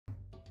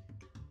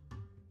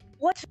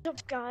What's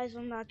up, guys?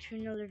 I'm back to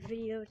another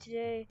video.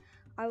 Today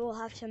I will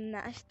have to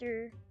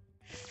master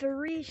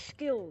 3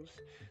 skills.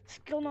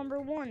 Skill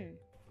number 1,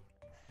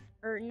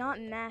 or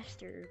not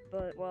master,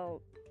 but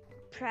well,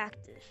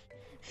 practice.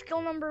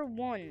 Skill number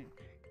 1,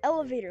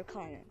 elevator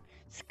climbing.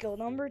 Skill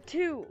number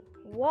 2,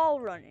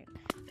 wall running.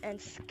 And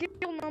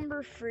skill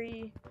number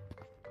 3,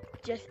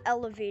 just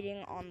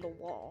elevating on the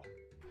wall.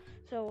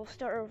 So we'll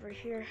start over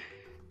here.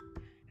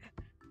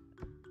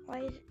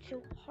 Why is it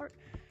so hard?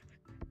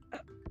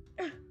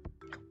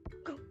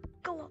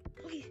 Go up,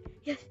 please.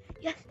 Yes.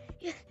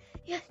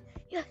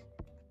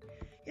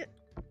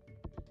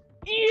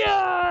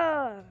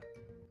 Yeah!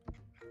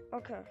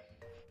 Okay.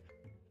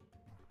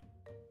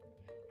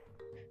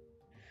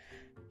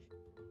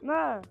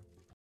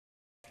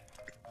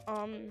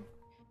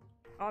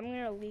 I'm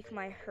gonna leak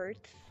my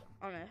hurts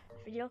on a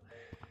video.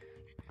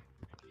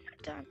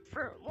 Time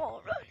for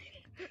wall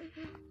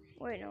running.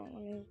 Wait, no,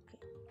 let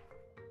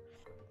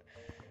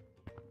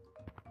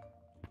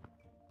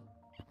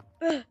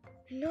me.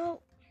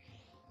 No.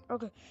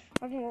 Okay,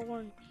 I can wall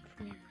run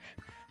from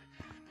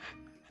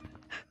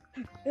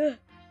here.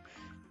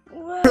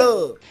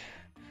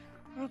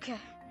 Okay,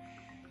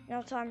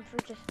 now time for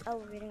just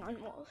elevating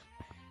on walls.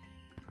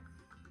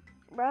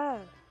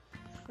 Bruh.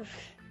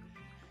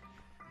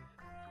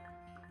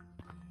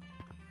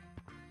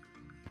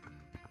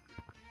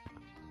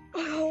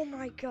 Oh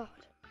my god.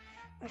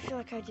 I feel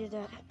like I did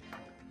that.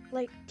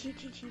 Like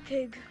TTT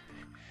pig.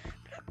 But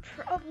I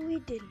probably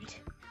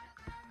didn't.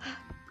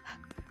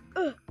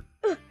 Plug.